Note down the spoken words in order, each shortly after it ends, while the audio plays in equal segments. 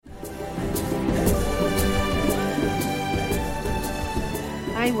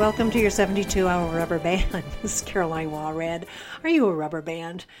Hi, welcome to your 72-hour rubber band. This is Caroline Walrad. Are you a rubber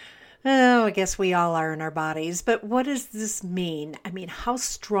band? Oh, I guess we all are in our bodies, but what does this mean? I mean, how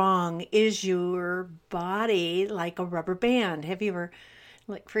strong is your body like a rubber band? Have you ever,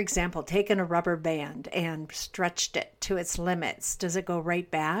 like, for example, taken a rubber band and stretched it to its limits? Does it go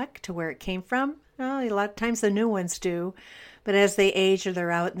right back to where it came from? Well, a lot of times the new ones do, but as they age or they're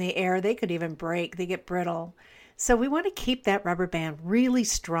out in the air, they could even break, they get brittle. So we want to keep that rubber band really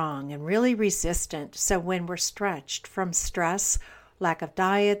strong and really resistant. So when we're stretched from stress, lack of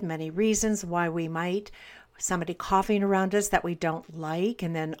diet, many reasons why we might, somebody coughing around us that we don't like,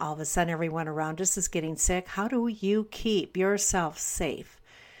 and then all of a sudden everyone around us is getting sick, how do you keep yourself safe?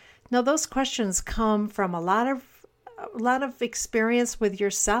 Now those questions come from a lot of experience with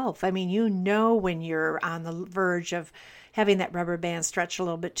yourself. I mean, you know when you're on the verge of having that rubber band stretch a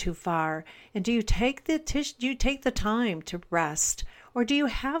little bit too far. And do you take the time to rest? Or do you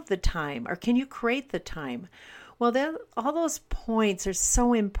have the time? Or can you create the time? Well, all those points are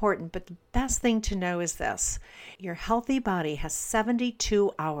so important, but the best thing to know is this. Your healthy body has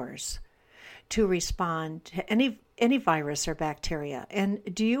 72 hours to respond to any virus or bacteria. And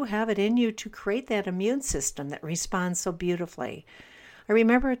do you have it in you to create that immune system that responds so beautifully? I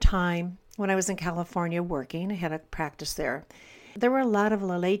remember a time when I was in California working, I had a practice there. There were a lot of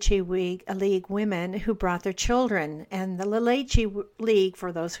La Leche League women who brought their children. And the La Leche League,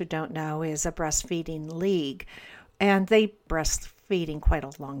 for those who don't know, is a breastfeeding league. And they breastfeeding quite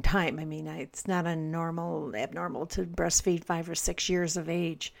a long time. I mean, it's not abnormal to breastfeed 5 or 6 years of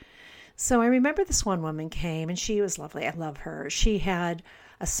age. So I remember this one woman came, and she was lovely. I love her. She had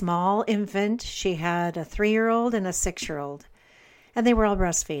a small infant. She had a 3-year-old and a 6-year-old. And they were all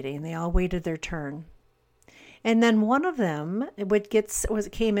breastfeeding. They all waited their turn. And then one of them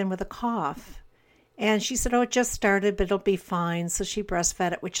came in with a cough. And she said, oh, it just started, but it'll be fine. So she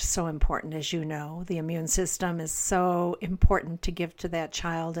breastfed it, which is so important, as you know. The immune system is so important to give to that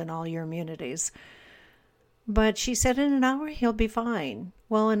child and all your immunities. But she said, in an hour, he'll be fine.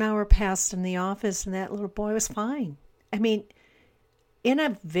 Well, an hour passed in the office, and that little boy was fine. I mean, in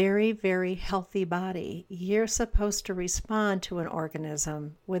a very, very healthy body, you're supposed to respond to an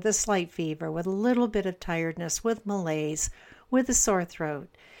organism with a slight fever, with a little bit of tiredness, with malaise, with a sore throat.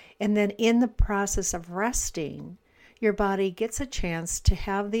 And then in the process of resting, your body gets a chance to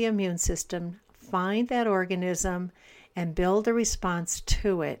have the immune system find that organism and build a response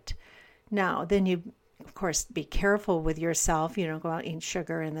to it. Now, then you, of course, be careful with yourself. You don't go out and eat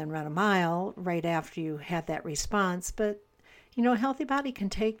sugar and then run a mile right after you had that response. But you know, a healthy body can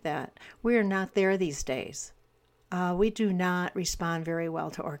take that. We are not there these days. We do not respond very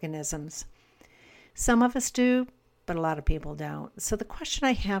well to organisms. Some of us do, but a lot of people don't. So the question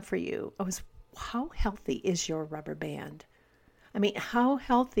I have for you is, how healthy is your rubber band? I mean, how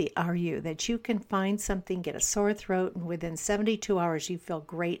healthy are you that you can find something, get a sore throat, and within 72 hours you feel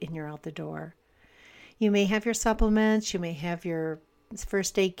great and you're out the door? You may have your supplements, you may have your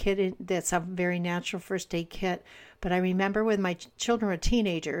first aid kit. That's a very natural first aid kit. But I remember when my children were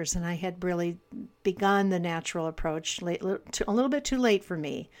teenagers and I had really begun the natural approach, a little bit too late for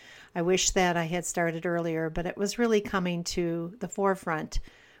me. I wish that I had started earlier, but it was really coming to the forefront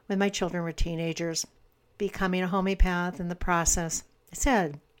when my children were teenagers, becoming a homeopath in the process. I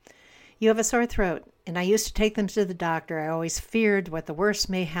said, you have a sore throat. And I used to take them to the doctor. I always feared what the worst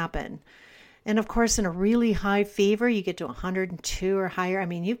may happen. And of course, in a really high fever, you get to 102 or higher. I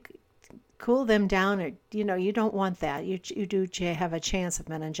mean, you cool them down, or, you don't want that. You do have a chance of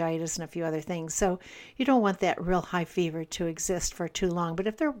meningitis and a few other things. So you don't want that real high fever to exist for too long. But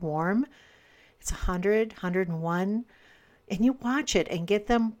if they're warm, it's 100, 101, and you watch it and get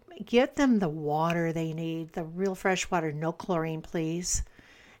them the water they need, the real fresh water, no chlorine, please.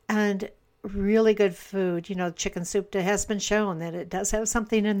 And really good food. Chicken soup has been shown that it does have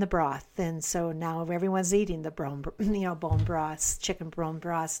something in the broth. And so now everyone's eating the bone broths, chicken bone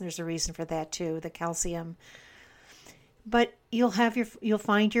broths. And there's a reason for that too, the calcium. But you'll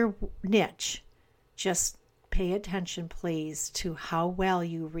find your niche. Just pay attention, please, to how well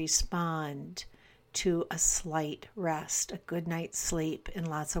you respond to a slight rest, a good night's sleep, and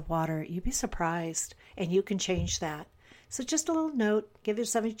lots of water. You'd be surprised, and you can change that. So just a little note, give your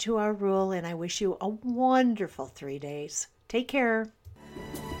 72-hour rule, and I wish you a wonderful 3 days. Take care.